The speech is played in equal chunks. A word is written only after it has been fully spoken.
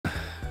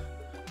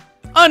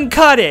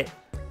Uncut it!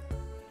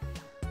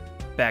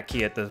 Back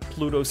here at the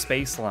Pluto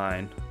space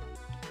line.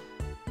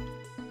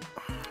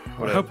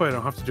 I hope I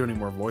don't have to do any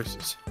more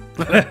voices.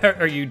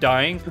 Are you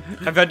dying?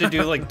 I've had to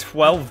do like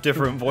 12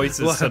 different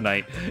voices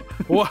tonight.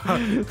 Well,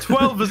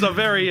 12 is a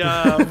very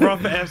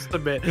rough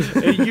estimate.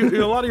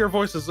 A lot of your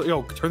voices,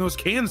 yo, turn those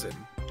cans in.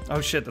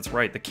 Oh shit, that's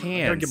right, the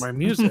cans. I gotta get my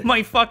music.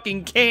 My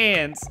fucking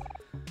cans.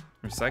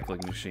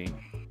 Recycling machine.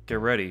 Get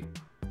ready.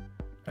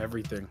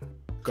 Everything.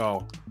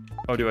 Go.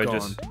 Oh, do I Going.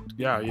 just...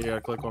 Yeah, you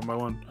gotta click one by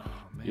one. Oh,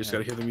 man. You just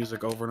gotta hear the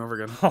music over and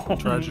over again. Oh,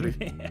 Tragedy.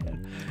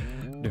 Man.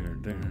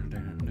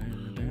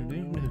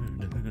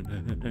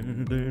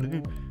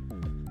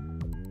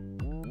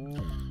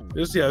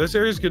 This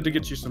area is good to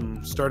get you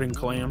some starting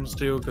clams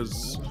too,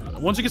 because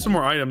once you get some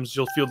more items,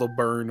 you'll feel the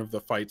burn of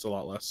the fights a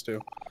lot less too.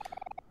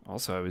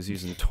 Also, I was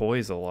using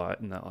toys a lot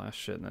in that last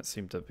shit, and that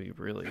seemed to be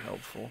really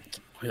helpful.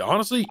 Yeah,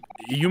 honestly,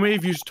 you may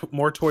have used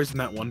more toys in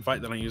that one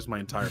fight than I used my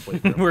entire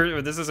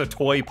playthrough. This is a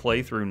toy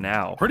playthrough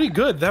now. Pretty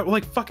good. That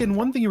like fucking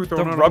one thing you were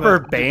throwing The on rubber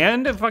that,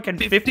 band, fucking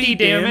 50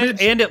 damage,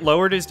 and it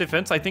lowered his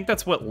defense. I think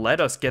that's what let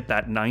us get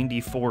that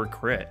 94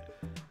 crit.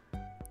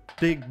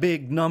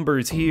 Big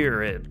numbers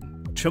here at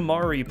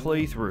Chamari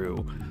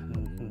playthrough.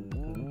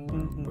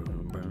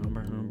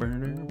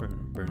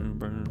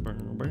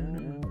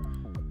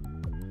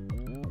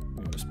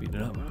 Speed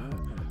it up.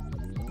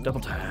 Double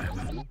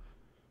time.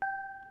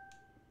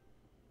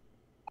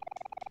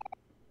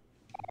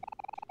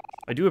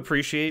 I do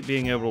appreciate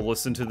being able to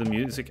listen to the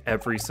music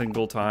every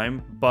single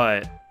time,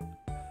 but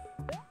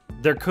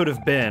there could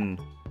have been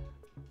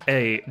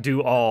a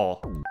do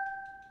all.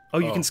 Oh,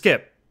 you can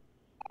skip.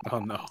 Oh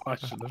no, I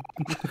should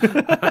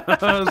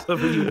have. I was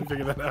hoping you would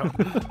figure that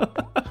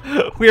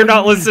out. We are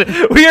not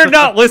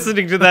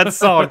listening to that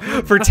song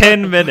for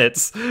 10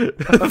 minutes.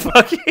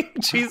 Fucking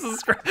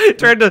Jesus Christ.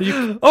 Trying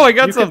to Oh, I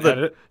got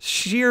something.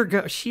 Sheer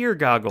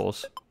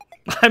goggles.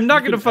 I'm not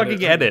going to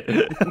fucking edit.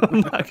 I'm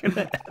not going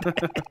to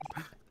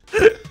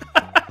edit.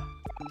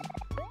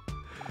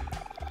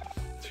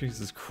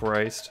 Jesus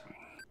Christ.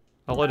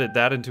 I'll edit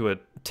that into a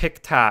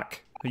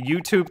TikTok. A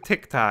YouTube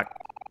TikTok.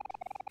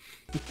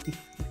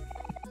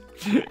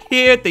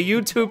 Here at the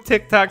YouTube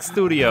TikTok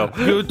studio.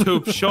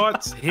 YouTube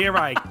Shorts, here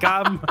I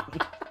come.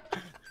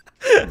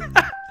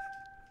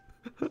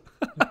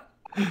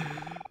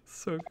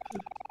 So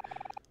good.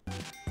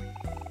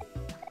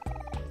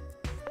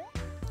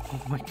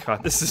 Oh my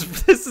god, this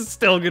is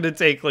still gonna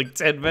take like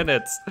 10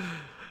 minutes.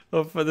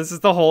 This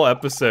is the whole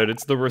episode.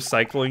 It's the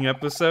recycling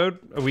episode.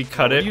 We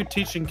cut it. What are you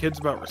teaching kids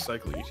about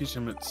recycling? You teach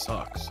them it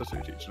sucks. That's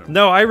what you're teaching them.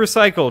 No, I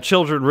recycle.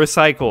 Children,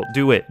 recycle.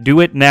 Do it. Do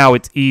it now.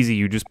 It's easy.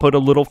 You just put a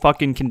little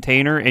fucking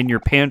container in your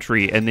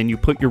pantry, and then you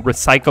put your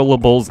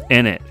recyclables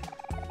in it.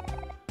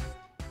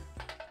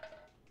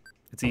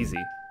 It's easy.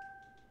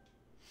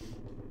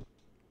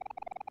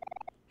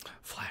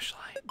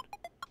 Flashlight.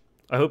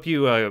 I hope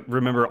you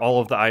remember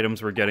all of the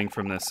items we're getting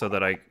from this so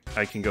that I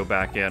can go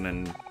back in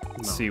and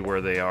see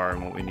where they are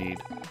and what we need.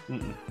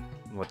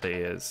 What they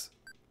is.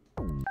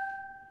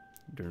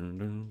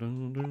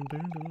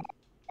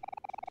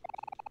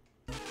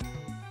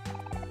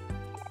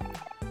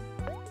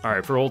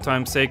 Alright, for old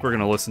time's sake, we're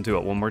gonna listen to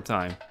it one more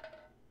time.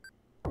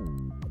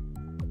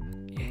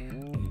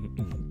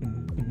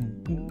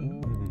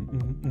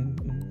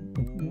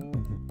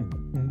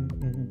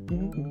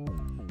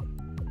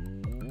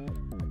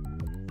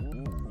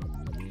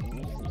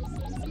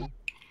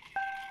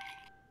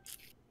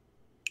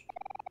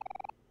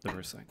 The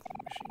recycling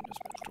machine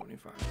dispatch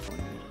 25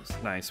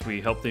 tornadoes. Nice,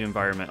 we helped the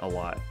environment a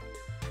lot.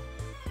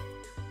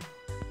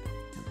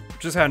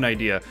 Just had an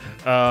idea.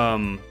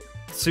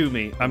 Sue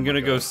me. I'm gonna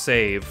go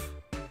save.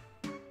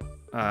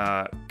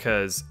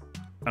 Cause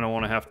I don't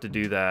wanna have to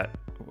do that.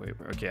 Wait,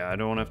 okay, I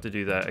don't wanna have to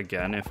do that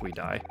again if we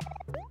die.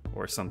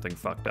 Or something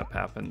fucked up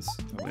happens.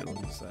 Oh, wait,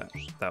 what was that?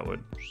 That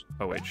would...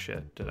 Oh wait,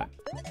 shit, did I?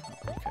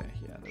 Okay,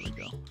 yeah, there we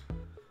go.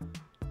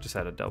 Just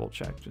had a double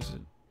check, just a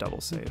double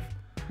save.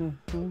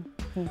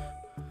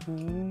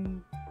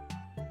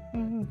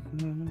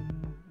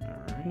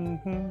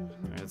 Alright,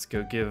 let's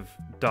go give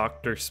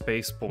Dr.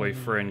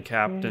 Spaceboyfriend,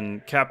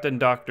 Captain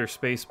Dr.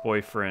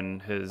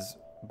 Spaceboyfriend, his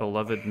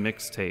beloved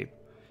mixtape.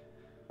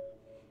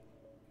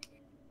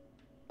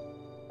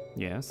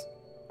 Yes?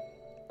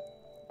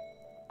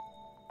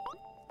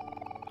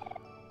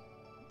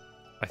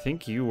 I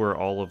think you were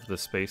all of the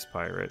space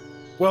pirate.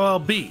 Well, I'll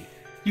be.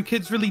 You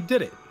kids really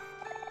did it.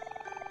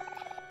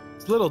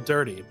 It's a little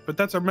dirty, but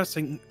that's our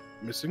missing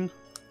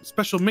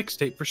special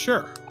mixtape for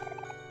sure.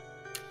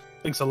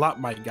 Thanks a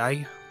lot, my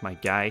guy. My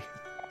guy.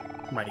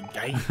 My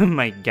guy.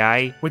 My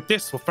guy. With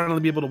this, we'll finally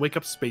be able to wake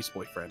up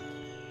Spaceboyfriend.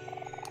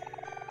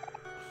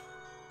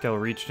 Kel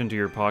reached into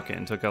your pocket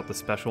and took out the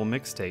special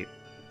mixtape.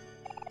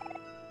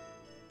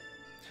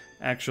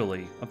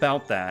 Actually,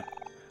 about that,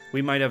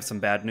 we might have some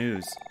bad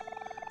news.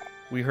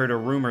 We heard a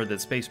rumor that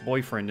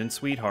Spaceboyfriend and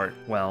Sweetheart,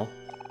 well,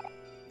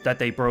 that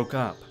they broke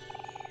up.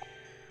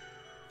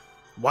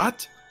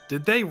 What?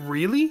 Did they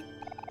really?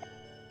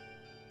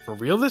 For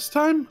real this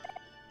time?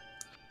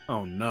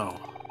 Oh no.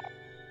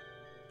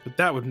 But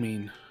that would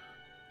mean...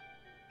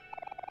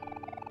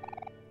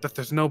 that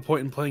there's no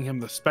point in playing him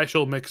the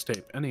special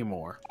mixtape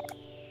anymore.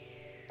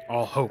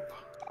 All hope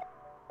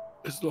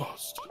is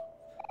lost.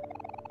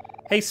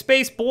 Hey,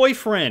 Space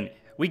Boyfriend,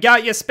 we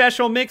got your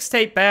special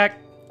mixtape back.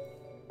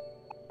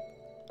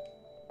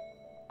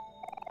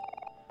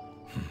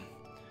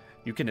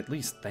 You can at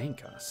least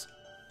thank us.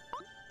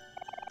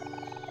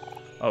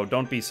 Oh,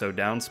 don't be so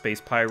down, Space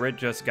Pirate.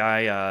 Just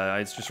guy,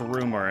 it's just a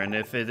rumor, and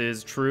if it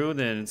is true,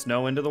 then it's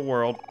no end of the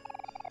world.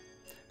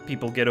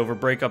 People get over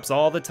breakups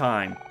all the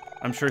time.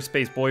 I'm sure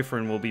Space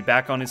Boyfriend will be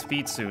back on his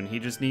feet soon. He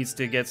just needs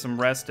to get some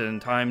rest and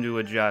time to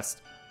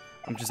adjust.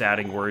 I'm just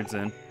adding words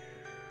in.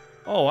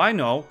 Oh, I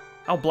know.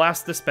 I'll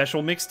blast the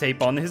special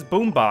mixtape on his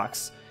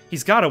boombox.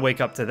 He's gotta wake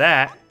up to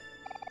that.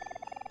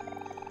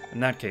 In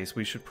that case,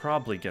 we should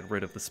probably get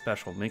rid of the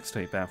special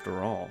mixtape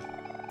after all.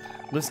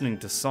 Listening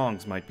to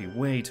songs might be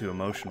way too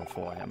emotional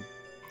for him.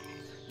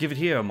 Give it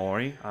here,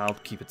 Omori. I'll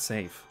keep it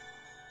safe.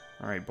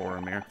 Alright,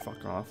 Boromir,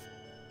 fuck off.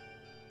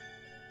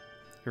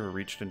 You ever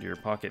reached into your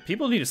pocket?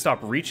 People need to stop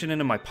reaching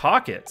into my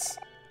pockets.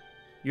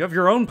 You have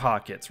your own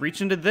pockets.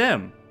 Reach into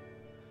them.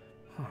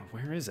 Huh,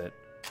 where is it?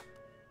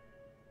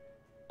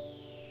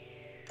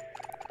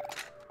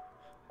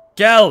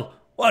 Kel,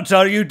 what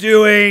are you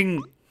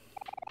doing?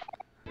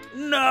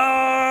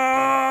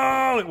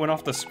 No! It went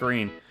off the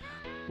screen.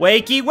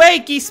 Wakey,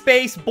 wakey,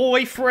 Space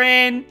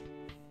Boyfriend!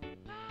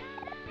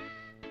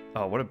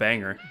 Oh, what a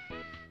banger.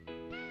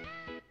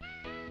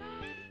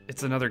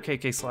 It's another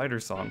KK Slider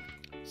song.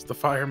 It's the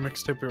fire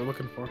mixtape we were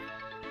looking for.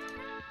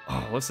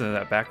 Oh, listen to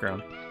that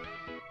background.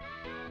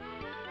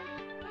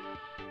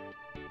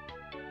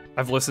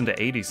 I've listened to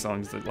 80s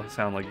songs that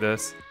sound like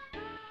this.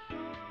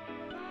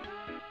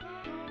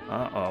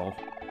 Uh-oh.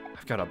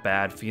 I've got a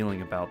bad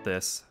feeling about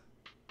this.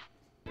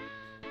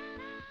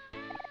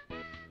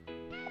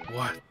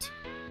 What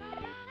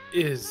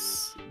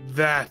is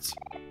that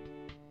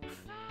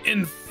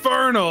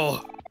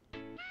infernal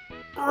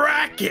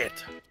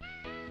racket?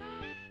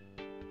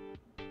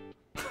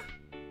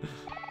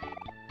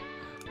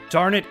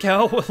 Darn it,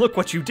 Kel, look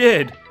what you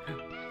did!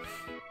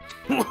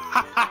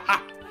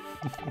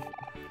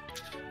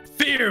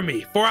 Fear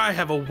me, for I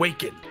have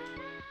awakened.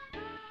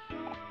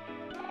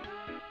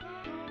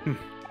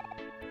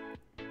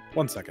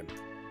 1 second.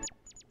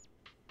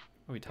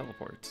 Oh, he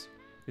teleports.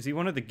 Is he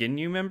one of the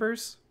Ginyu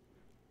members?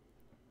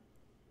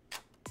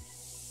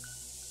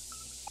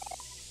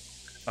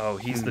 Oh,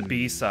 he's the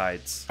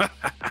B-sides.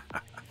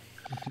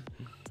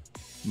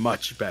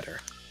 Much better.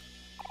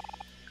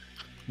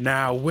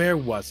 Now, where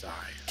was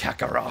I?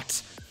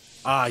 Kakarot.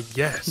 Ah,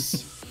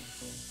 yes.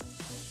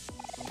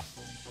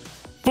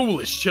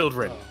 Foolish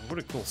children. Oh, what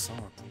a cool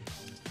song.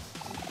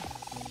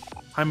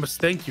 I must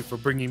thank you for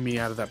bringing me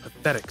out of that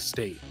pathetic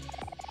state.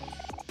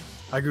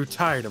 I grew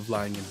tired of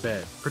lying in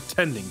bed,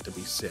 pretending to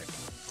be sick.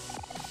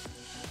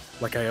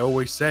 Like I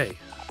always say,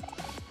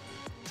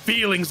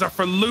 feelings are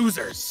for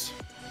losers.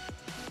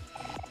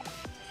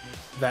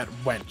 That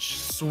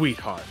wench,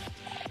 sweetheart.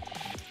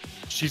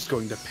 She's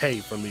going to pay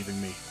for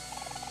leaving me.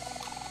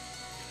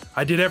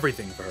 I did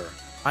everything for her.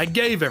 I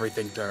gave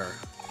everything to her.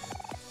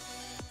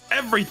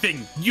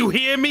 Everything! You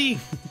hear me?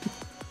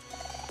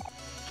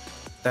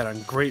 That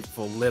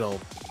ungrateful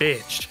little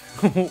bitch.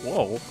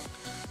 Whoa.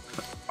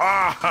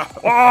 Ah!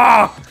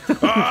 Ah!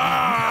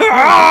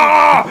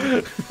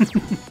 Ah!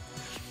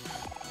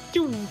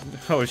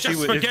 Oh, she Just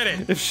would. forget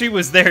it. If she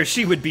was there,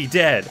 she would be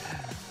dead.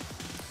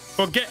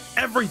 Forget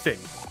everything.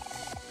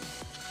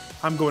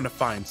 I'm going to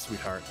find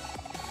sweetheart.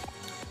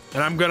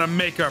 And I'm going to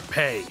make her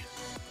pay.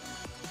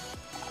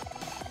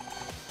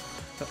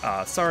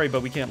 Sorry,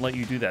 but we can't let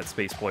you do that,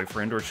 Space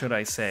Boyfriend, or should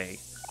I say,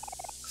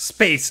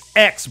 Space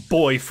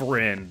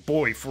Ex-Boyfriend.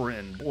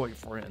 Boyfriend.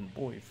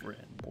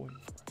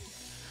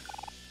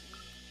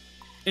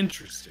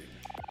 Interesting.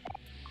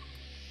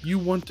 You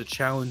want to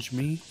challenge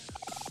me?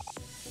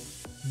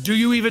 Do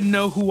you even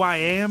know who I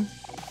am?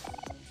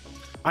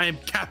 I am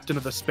captain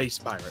of the Space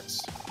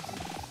Pirates.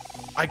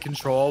 I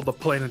control all the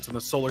planets in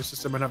the solar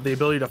system and have the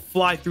ability to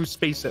fly through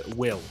space at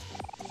will.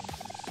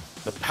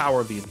 The power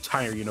of the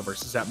entire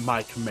universe is at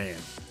my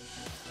command.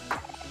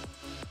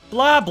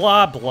 Blah,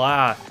 blah,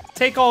 blah.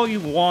 Take all you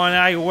want.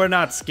 We're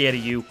not scared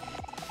of you.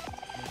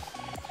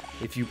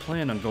 If you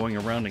plan on going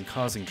around and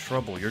causing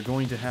trouble, you're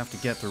going to have to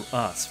get through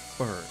us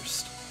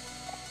first.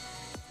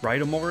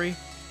 Right, Omori?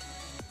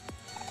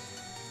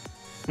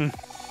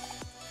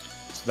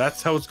 So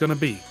that's how it's gonna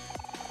be.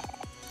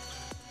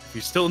 If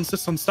you still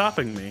insist on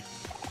stopping me,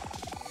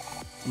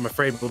 I'm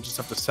afraid we'll just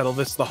have to settle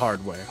this the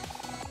hard way.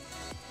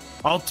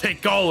 I'll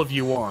take all of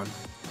you on.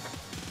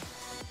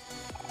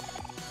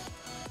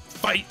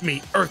 Fight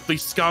me, earthly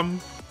scum!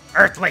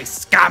 Earthly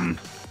scum!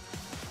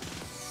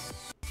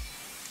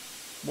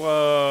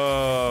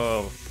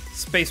 Whoa.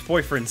 Space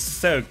Boyfriend's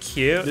so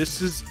cute.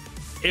 This is,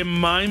 in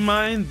my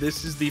mind,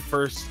 this is the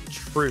first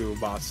true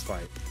boss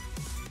fight.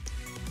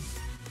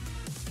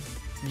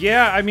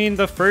 Yeah, I mean,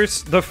 the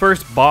first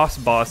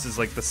boss is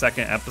like the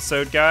second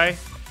episode guy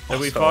that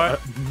we fought.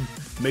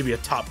 Maybe a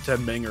top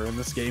 10 banger in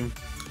this game.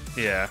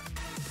 Yeah.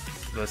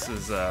 This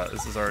is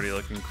already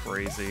looking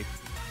crazy.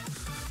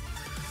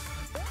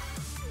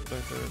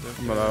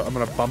 I'm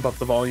gonna bump up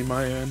the volume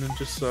I in and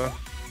just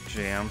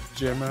jam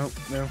out.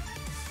 Yeah.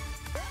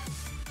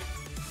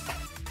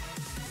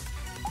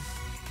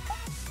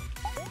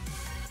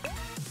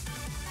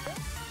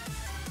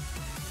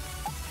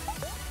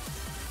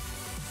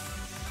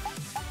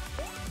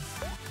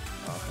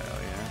 Oh hell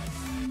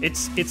yeah!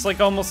 It's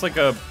like almost like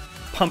a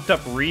pumped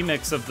up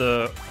remix of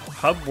the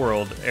Hub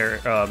World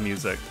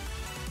music.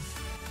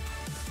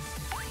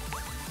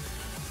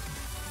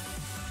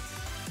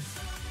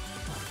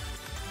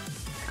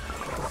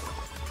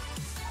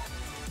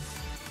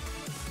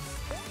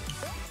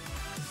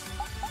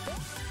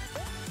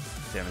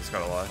 Damn, he's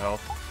got a lot of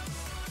health.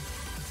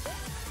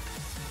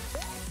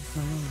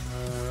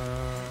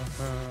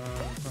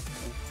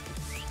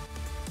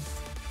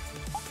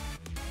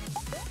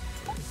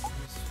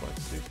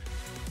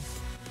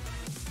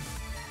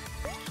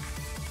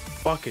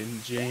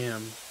 Fucking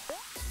jam.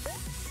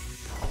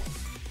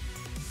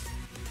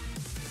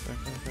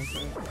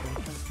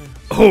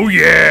 Oh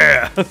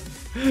yeah!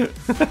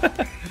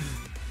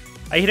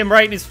 I hit him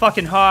right in his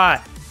fucking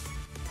heart.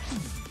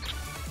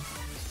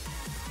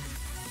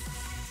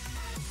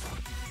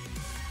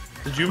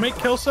 Did you make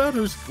kill sad?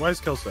 Why is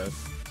kill sad?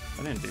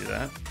 I didn't do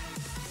that.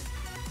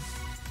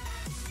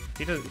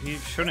 He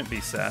shouldn't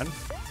be sad.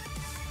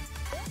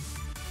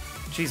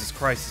 Jesus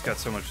Christ, he's got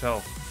so much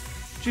health.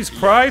 Jesus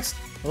Christ!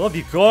 I love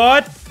you,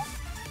 God!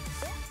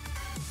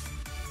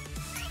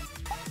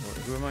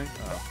 Who am I?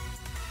 Oh.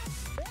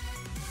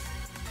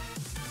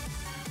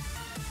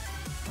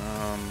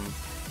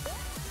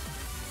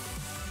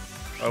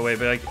 Oh wait,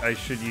 but I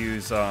should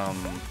use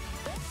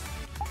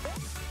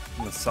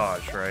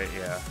massage, right?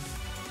 Yeah.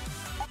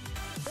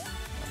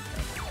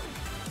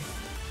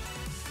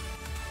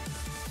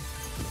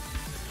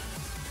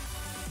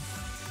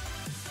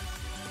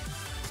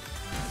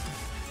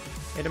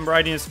 Hit him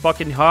right in his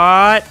fucking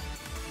heart.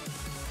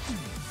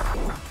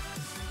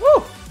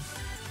 Woo!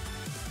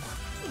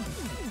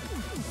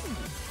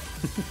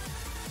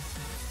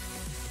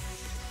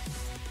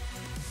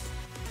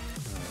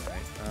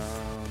 Alright,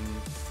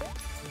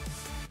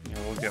 yeah,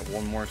 we'll get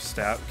one more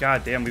stab.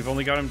 God damn, we've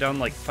only got him down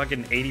like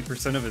fucking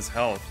 80% of his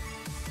health.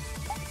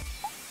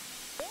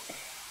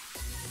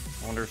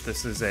 I wonder if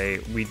this is a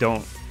we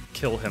don't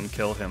kill him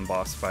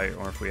boss fight,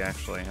 or if we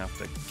actually have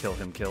to kill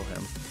him.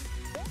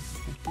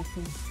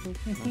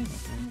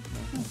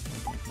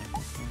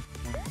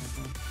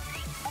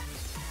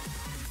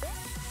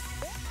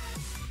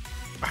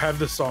 I have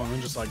this song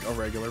in just like a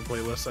regular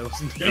playlist I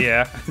listen to.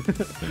 Yeah.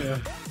 Yeah.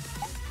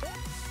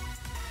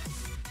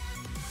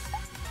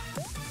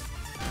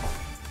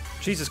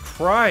 Jesus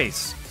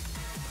Christ.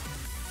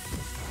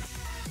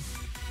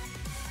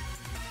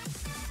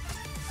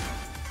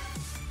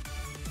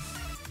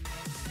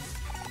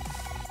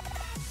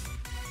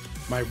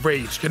 My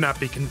rage cannot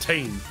be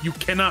contained. You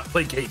cannot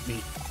placate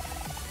me.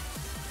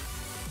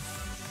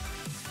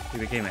 He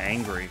became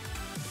angry.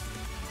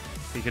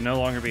 He can no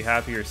longer be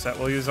happy or sad.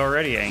 Well, he was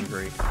already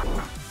angry.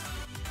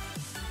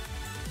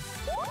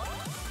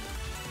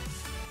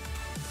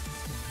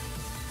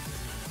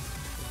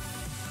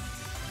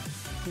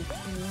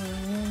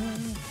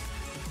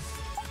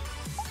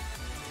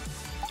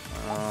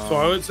 So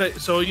I would say,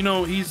 so you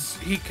know, he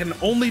can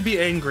only be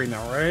angry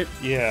now, right?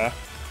 Yeah.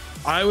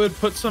 I would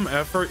put some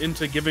effort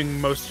into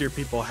giving most of your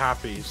people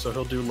happy, so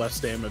he'll do less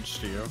damage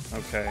to you.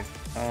 Okay.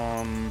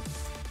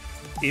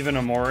 Even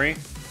Omori?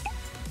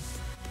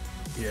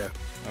 Yeah.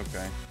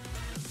 Okay.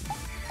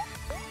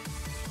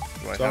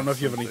 So I don't know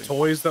if you have any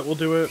toys that will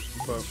do it,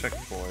 but let's check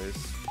toys.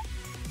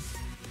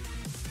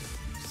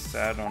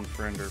 Sad on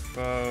friend or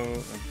foe.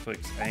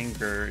 Inflicts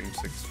anger.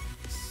 Inflicts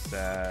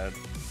sad.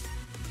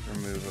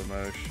 Remove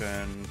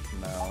emotion.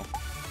 No.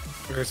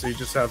 Okay, so you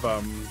just have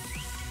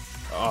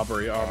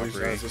Aubrey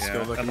has a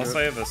skill that can unless do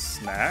I it. have a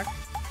snack.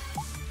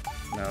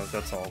 No,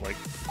 that's all. Like,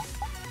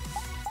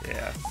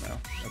 yeah, no.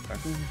 Okay.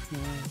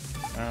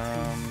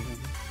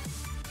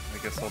 I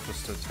guess I'll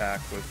just attack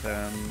with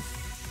him,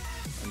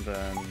 and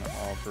then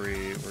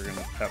Aubrey. We're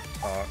gonna pep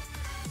talk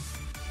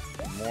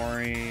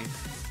Omori,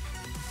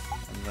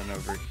 and then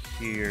over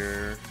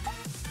here.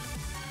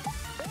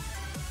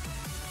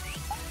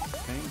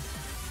 Okay.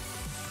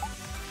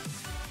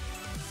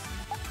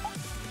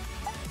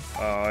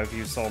 Oh, I've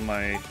used all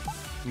my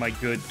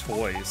good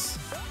toys.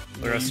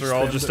 The Yeah, rest you are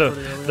all spammed just it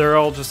pretty early. they're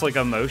all just like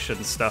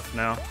emotion stuff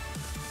now.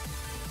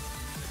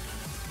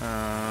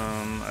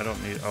 I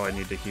don't need. Oh, I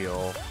need to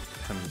heal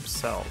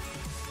himself.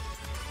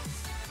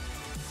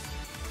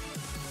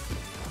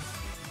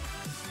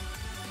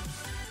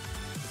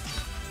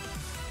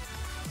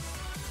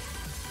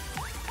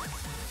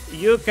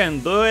 You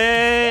can do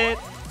it.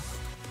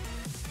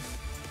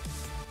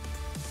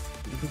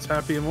 It's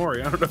Happy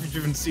Omori. I don't know if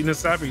you've even seen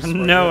his Happy Sprite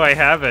No, yet. I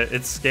haven't.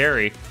 It's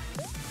scary.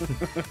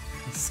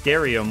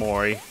 Scary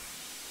Omori.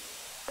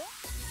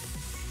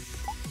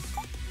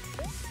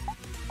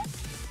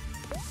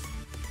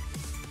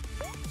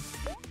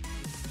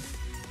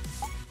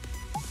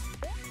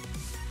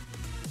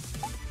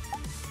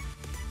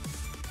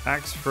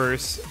 Axe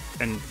first,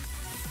 and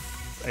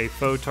a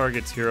foe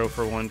targets hero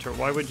for one turn.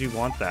 Why would you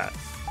want that?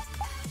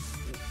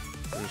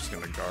 We're just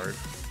gonna guard.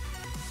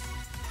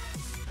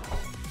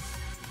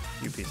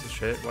 You piece of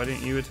shit. Why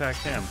didn't you attack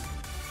him?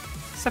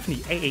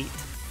 78.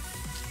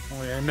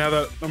 Oh yeah, now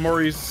that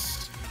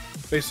Omori's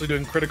basically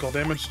doing critical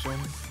damage to him.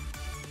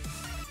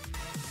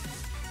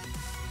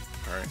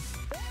 Alright.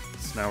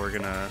 So now we're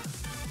gonna...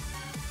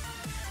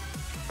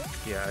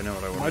 Yeah, I know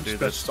what I want Might to do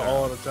just this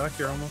all time. out attack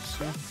here almost,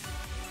 yeah.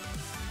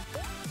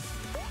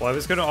 Well, I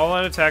was gonna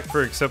all-out attack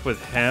for except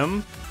with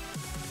him.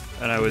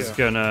 And I was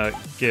gonna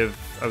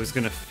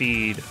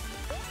feed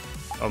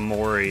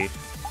Omori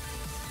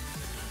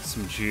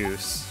some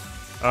juice.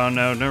 Oh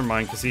no, never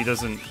mind, because he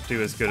doesn't do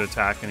as good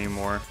attack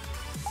anymore.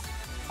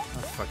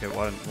 Oh, fuck it,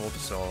 we'll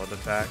just all-out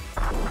attack.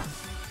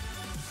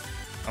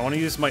 I want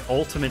to use my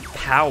ultimate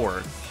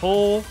power.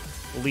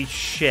 Holy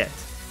shit.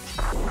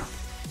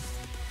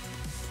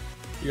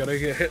 You gotta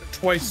get hit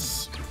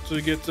twice so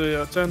you get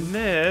to 10.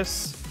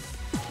 Miss.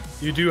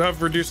 You do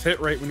have reduced hit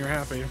rate when you're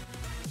happy.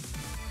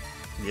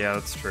 Yeah,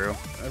 that's true.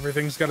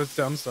 Everything's got its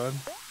downside.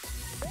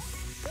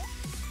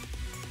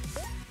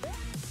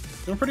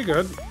 Doing pretty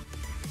good.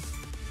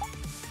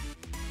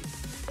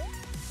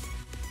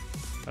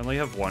 I only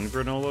have one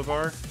granola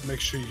bar. Make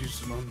sure you use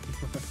them on.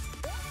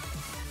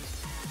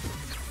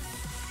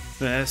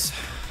 Miss.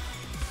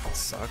 That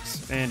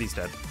sucks. And he's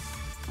dead.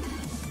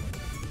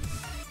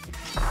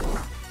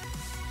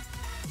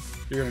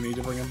 You're gonna need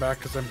to bring him back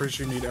because I'm pretty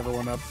sure you need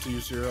everyone up to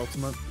use your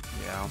ultimate.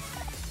 Yeah.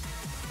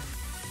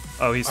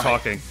 Oh, he's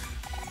talking.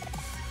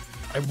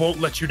 I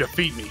won't let you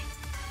defeat me.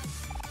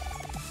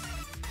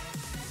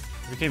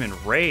 He became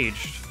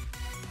enraged.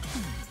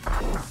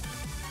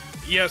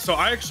 Yeah, so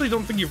I actually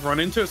don't think you've run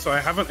into it, so I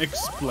haven't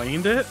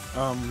explained it.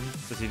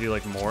 Does he do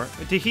like more?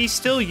 Did he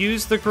still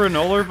use the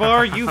granola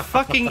bar? You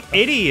fucking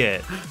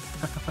idiot.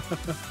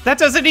 That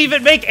doesn't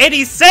even make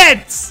any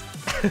sense.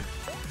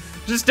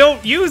 Just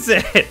don't use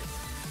it.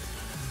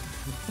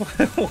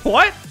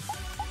 What?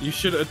 You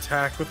should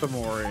attack with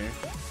Omori.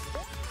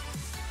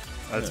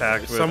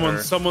 Attack with her.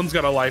 Someone's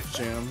got a life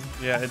jam.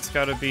 Yeah, it's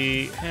gotta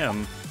be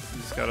him.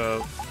 He's got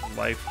a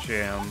life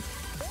jam.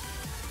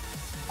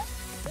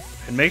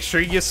 And make sure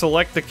you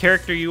select the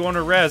character you want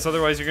to res,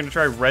 otherwise you're gonna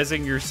try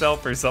resing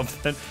yourself or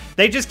something.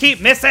 They just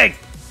keep missing!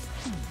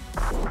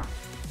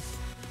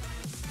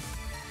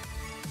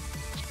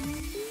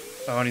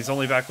 Oh, and he's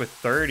only back with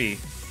 30.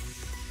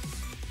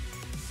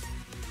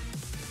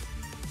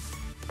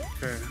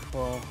 Okay,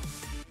 well,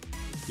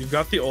 you've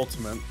got the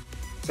ultimate.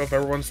 So if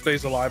everyone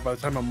stays alive by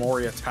the time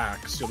Omori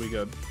attacks, you'll be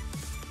good.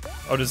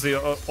 Oh, does the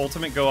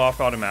ultimate go off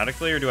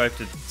automatically, or do I have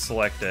to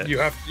select it? You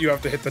have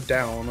to hit the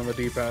down on the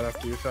D-pad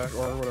after you attack,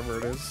 or whatever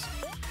it is.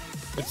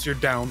 It's your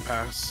down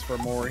pass for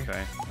Omori.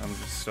 Okay, I'm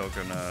just still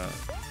gonna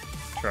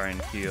try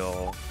and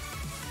heal.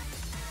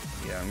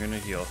 Yeah, I'm gonna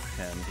heal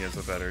him. He has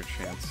a better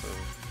chance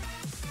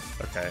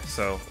of... Okay,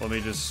 so let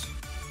me just...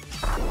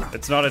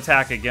 It's not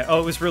attack again.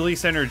 Oh, it was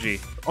release energy.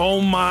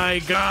 Oh my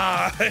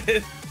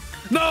god!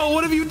 No,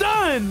 what have you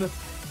done?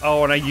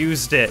 Oh, and I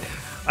used it.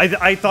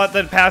 I thought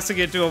that passing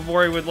it to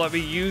Omori would let me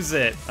use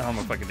it. Oh, I'm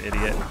a fucking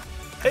idiot.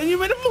 And you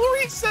made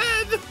Omori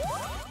sad!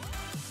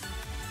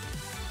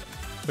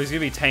 But he's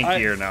gonna be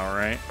tankier now,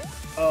 right?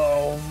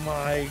 Oh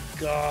my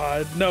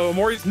god. No,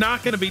 Omori's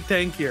not gonna be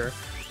tankier.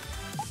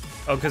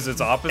 Oh, because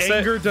it's opposite?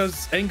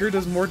 Anger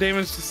does more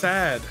damage to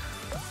sad.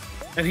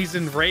 And he's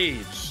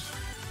enraged.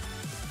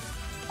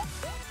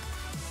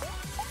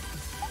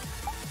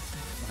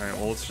 Alright,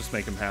 well, let's just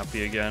make him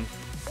happy again.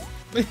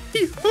 You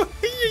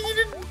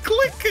didn't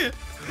click it!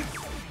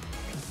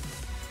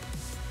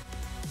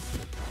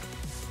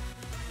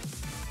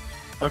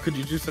 How could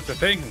you do such a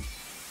thing?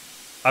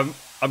 I'm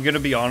gonna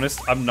be honest,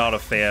 I'm not a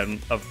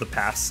fan of the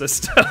pass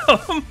system.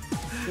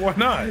 Why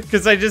not?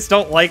 Because I just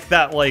don't like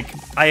that, like,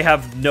 I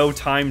have no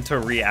time to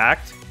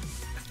react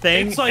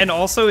thing. It's like and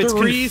also it's 3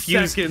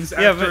 confusing. seconds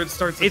Yeah, after but it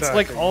starts it's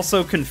like attacking.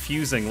 also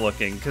confusing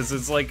looking, because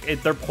it's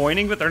like, they're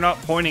pointing, but they're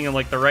not pointing in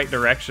like the right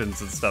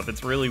directions and stuff.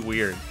 It's really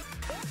weird.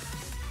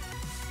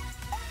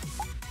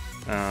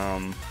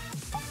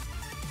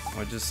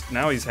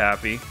 Now he's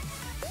happy.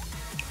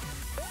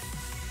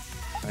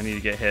 I need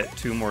to get hit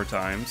 2 more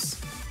times.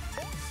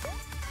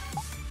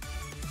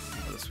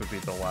 This would be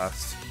the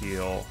last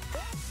heal.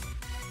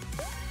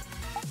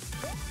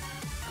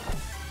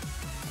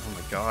 Oh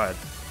my god.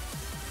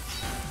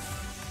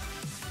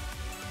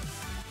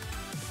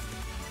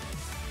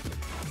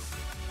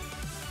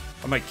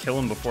 I might kill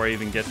him before I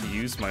even get to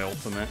use my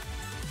ultimate.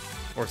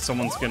 Or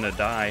someone's gonna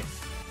die.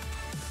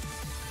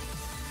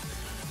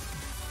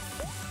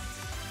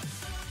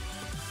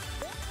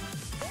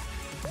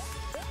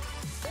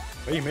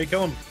 Hey, you may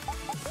kill him.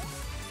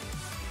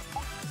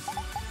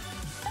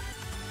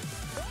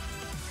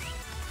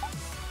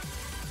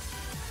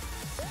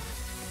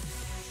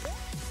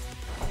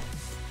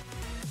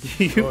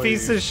 You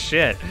piece of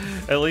shit.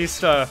 At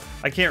least, I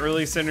can't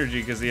release energy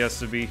because he has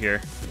to be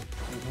here.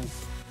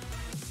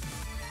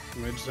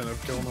 You may just end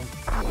up killing him.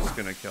 I'm just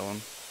gonna kill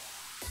him.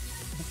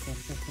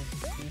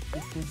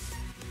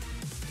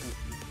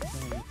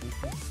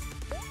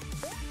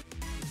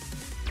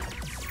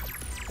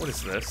 What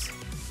is this?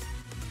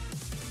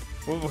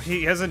 Well,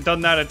 he hasn't done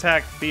that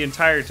attack the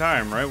entire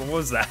time, right? What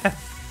was that?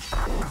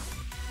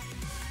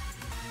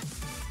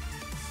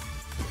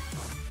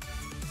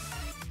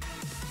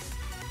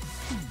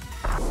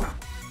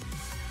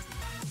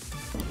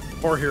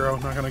 Poor hero,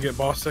 not gonna get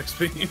boss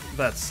XP.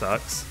 That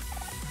sucks.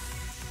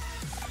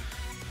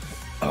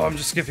 Oh, I'm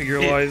just skipping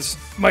your lines.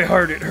 My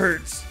heart, it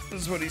hurts.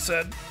 This is what he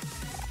said.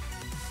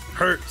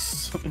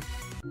 Hurts.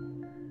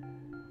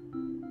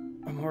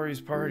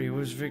 Omori's party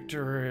was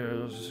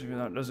victorious.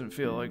 That doesn't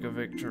feel like a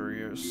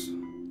victorious.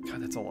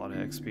 God, that's a lot of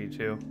XP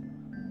too.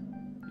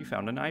 You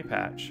found an eye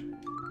patch.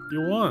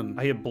 You won.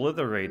 I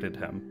obliterated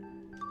him.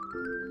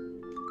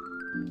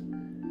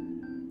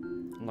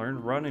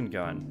 Learned run and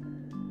gun.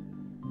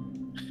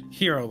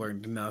 Hero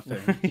learned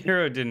nothing.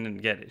 Hero didn't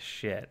get his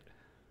shit.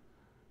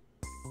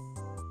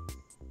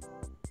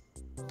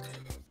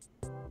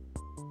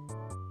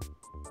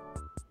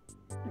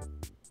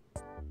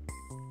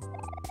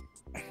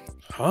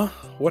 Huh?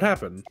 What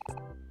happened?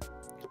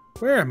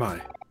 Where am I?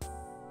 How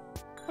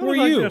Who are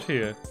did I you? get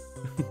here?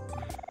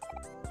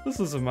 This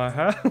isn't my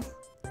house.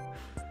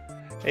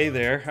 Hey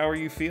there, how are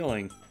you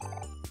feeling?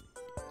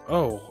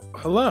 Oh,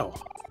 hello.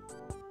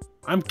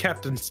 I'm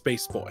Captain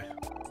Spaceboy.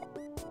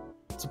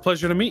 It's a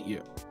pleasure to meet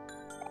you.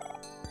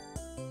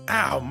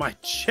 Ow, my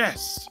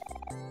chest.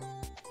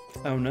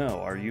 Oh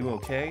no, are you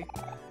okay?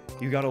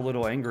 You got a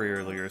little angry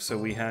earlier, so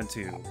we had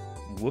to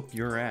whoop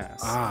your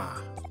ass.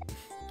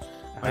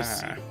 I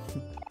see.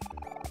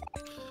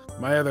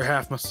 My other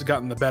half must have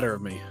gotten the better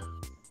of me.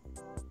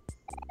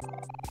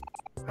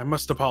 I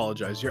must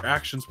apologize. Your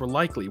actions were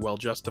likely well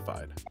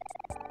justified.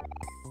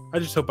 I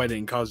just hope I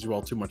didn't cause you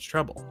all too much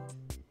trouble.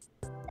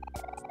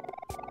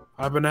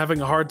 I've been having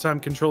a hard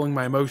time controlling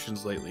my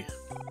emotions lately.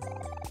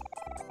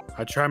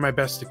 I try my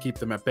best to keep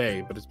them at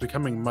bay, but it's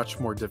becoming much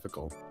more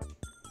difficult.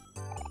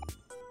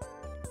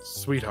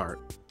 Sweetheart.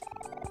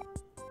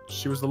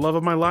 She was the love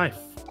of my life.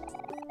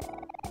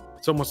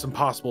 It's almost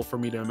impossible for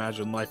me to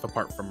imagine life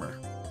apart from her.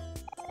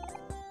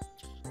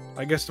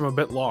 I guess I'm a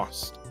bit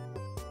lost.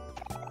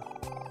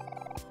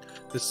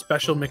 This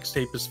special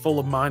mixtape is full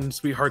of mine and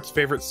Sweetheart's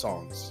favorite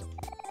songs.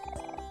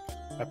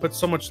 I put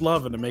so much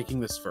love into making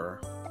this for her.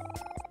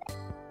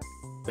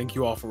 Thank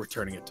you all for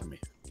returning it to me.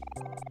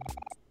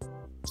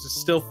 This is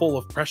still full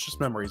of precious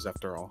memories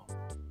after all.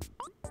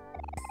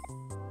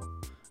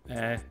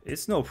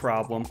 It's no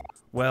problem.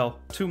 Well,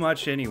 too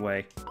much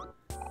anyway.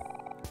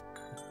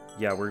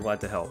 Yeah, we're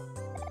glad to help.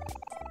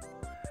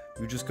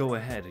 You just go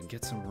ahead and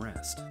get some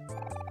rest.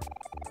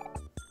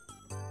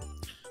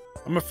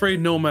 I'm afraid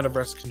no amount of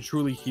rest can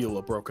truly heal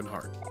a broken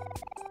heart.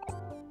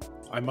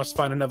 I must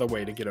find another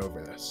way to get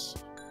over this.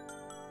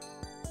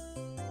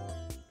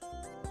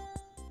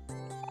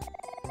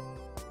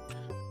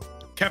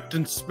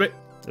 Captain Space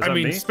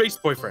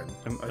Boyfriend.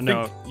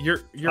 No,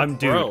 you're I'm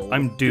bro. dude.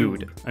 I'm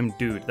dude. I'm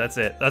dude. That's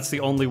it. That's the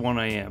only one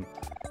I am.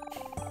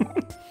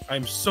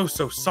 I'm so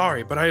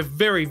sorry, but I have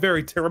very,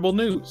 very terrible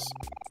news.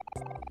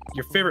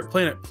 Your favorite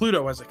planet,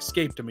 Pluto, has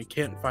escaped and we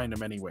can't find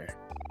him anywhere.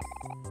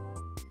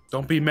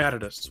 Don't be mad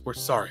at us. We're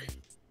sorry.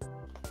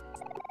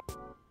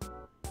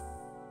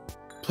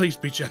 Please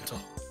be gentle.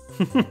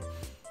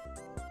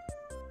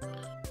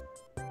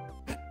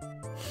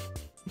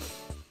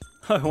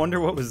 I wonder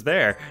what was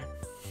there.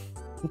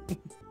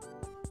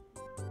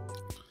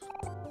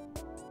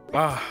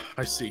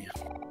 I see.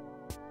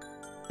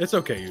 It's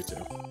okay, you two.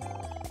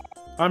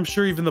 I'm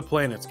sure even the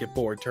planets get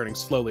bored turning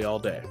slowly all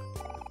day.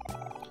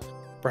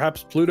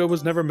 Perhaps Pluto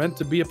was never meant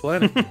to be a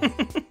planet.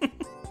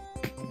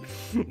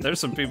 There's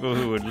some people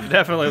who would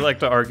definitely like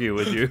to argue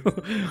with you.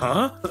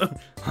 Huh?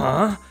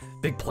 Huh?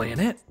 Big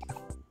planet?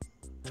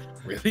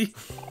 Really?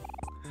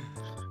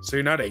 So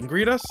you're not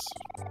angry at us?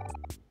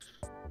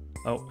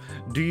 Oh,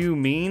 do you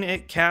mean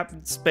it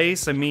capped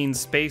space? I mean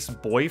space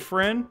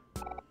boyfriend?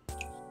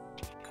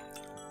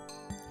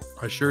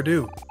 I sure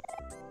do.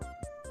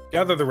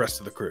 Gather the rest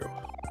of the crew.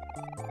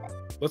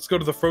 Let's go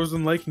to the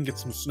frozen lake and get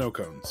some snow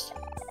cones.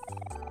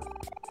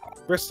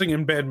 Resting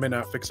in bed may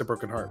not fix a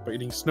broken heart, but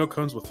eating snow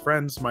cones with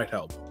friends might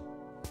help.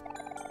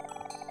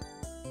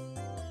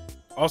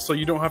 Also,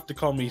 you don't have to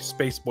call me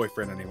Space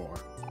Boyfriend anymore.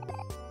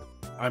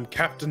 I'm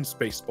Captain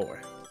Spaceboy.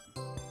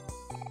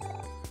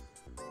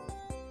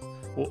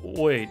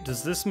 Wait,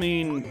 does this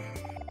mean...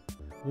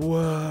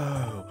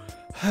 Whoa.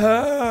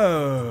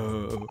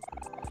 Oh.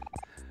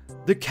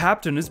 The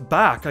captain is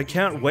back. I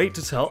can't wait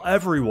to tell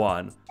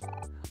everyone.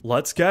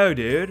 Let's go,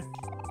 dude.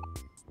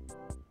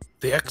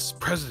 The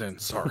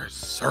ex-presidents are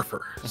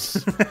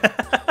surfers.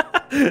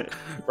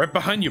 Right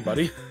behind you,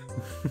 buddy.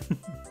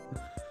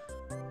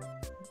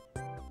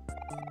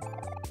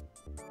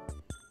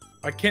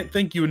 I can't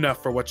thank you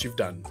enough for what you've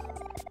done.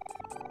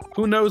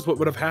 Who knows what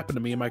would have happened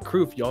to me and my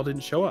crew if y'all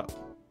didn't show up.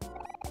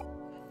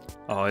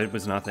 Oh, it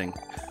was nothing.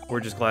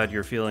 We're just glad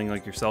you're feeling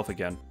like yourself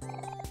again.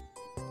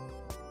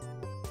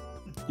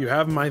 You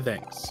have my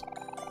thanks.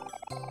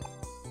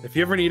 If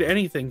you ever need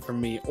anything from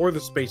me or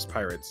the Space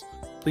Pirates,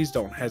 please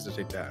don't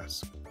hesitate to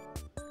ask.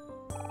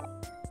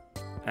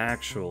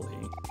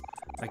 Actually,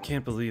 I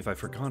can't believe I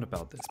forgot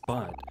about this,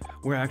 but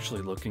we're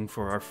actually looking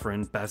for our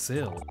friend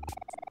Basil.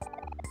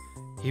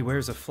 He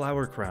wears a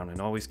flower crown and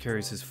always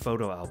carries his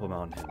photo album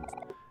on him.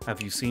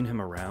 Have you seen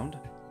him around?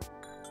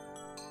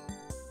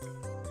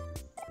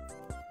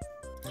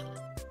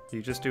 Do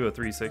you just do a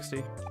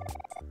 360?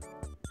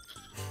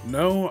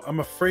 No, I'm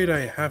afraid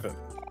I haven't.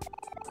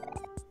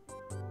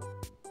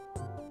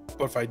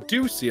 But if I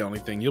do see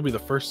anything, you'll be the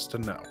first to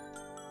know.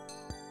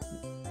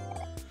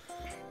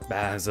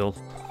 Basil.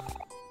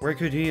 Where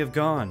could he have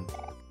gone?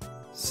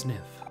 Sniff.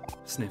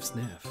 Sniff,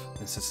 sniff.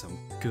 This is some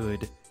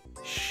good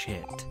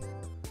shit.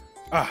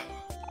 Ah.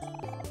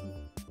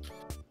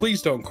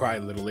 Please don't cry,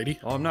 little lady.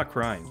 Oh, I'm not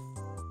crying.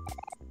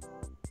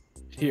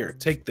 Here,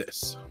 take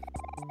this.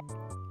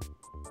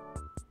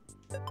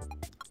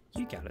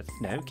 You got it.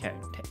 No, can't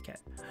take it.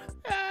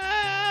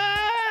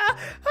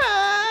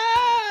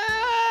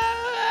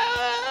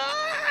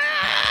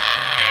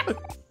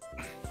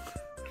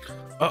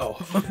 Uh-oh.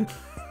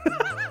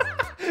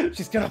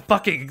 She's gonna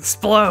fucking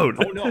explode.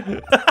 Oh, no.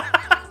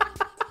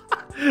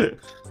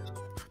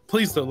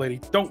 Please, little lady,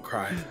 don't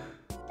cry.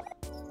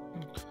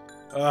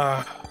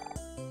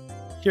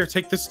 Here,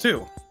 take this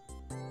too.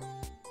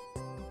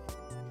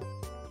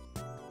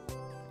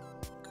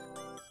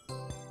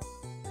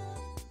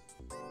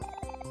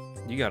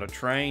 You got a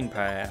train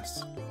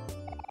pass.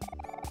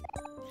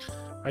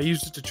 I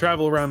used it to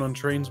travel around on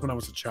trains when I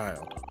was a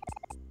child.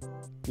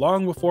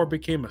 Long before I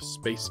became a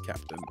space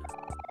captain.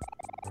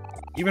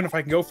 Even if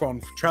I can go from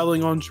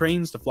traveling on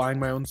trains to flying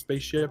my own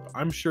spaceship,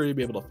 I'm sure you'll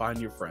be able to find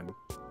your friend.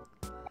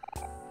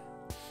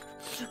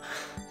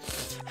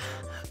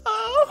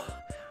 Oh,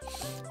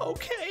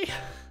 okay.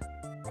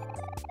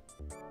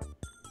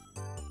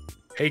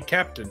 Hey,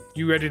 Captain,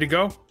 you ready to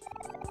go?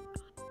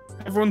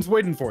 Everyone's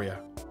waiting for you.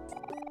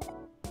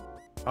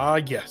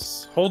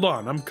 Yes. Hold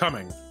on, I'm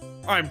coming.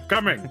 I'm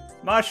coming.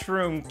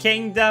 Mushroom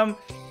Kingdom,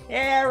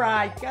 here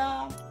I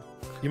come.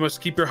 You must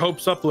keep your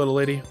hopes up, little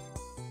lady.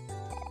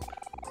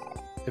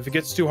 If it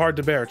gets too hard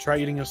to bear, try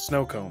eating a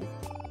snow cone.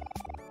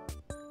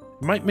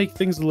 It might make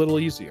things a little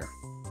easier.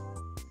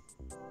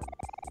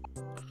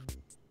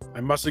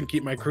 I mustn't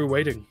keep my crew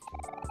waiting.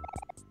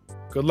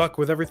 Good luck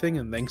with everything,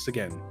 and thanks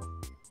again.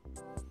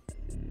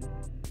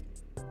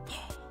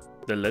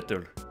 The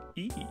letter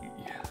E.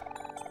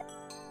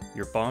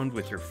 Your bond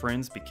with your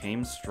friends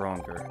became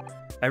stronger.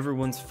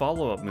 Everyone's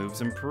follow-up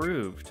moves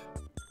improved.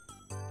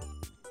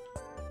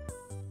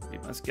 We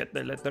must get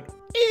the letter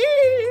E.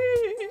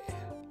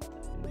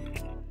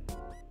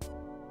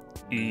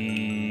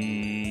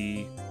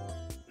 E.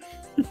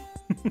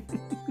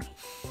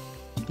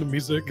 The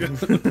music.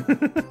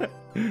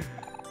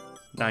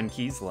 9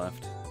 keys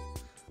left.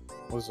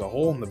 There's a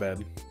hole in the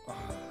bed.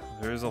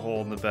 There is a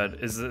hole in the bed.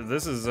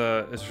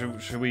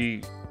 Should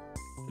we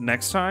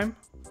next time?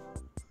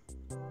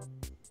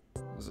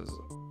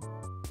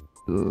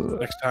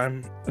 Next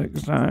time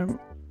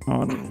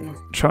on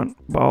Chunt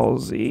Ball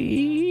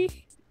Z.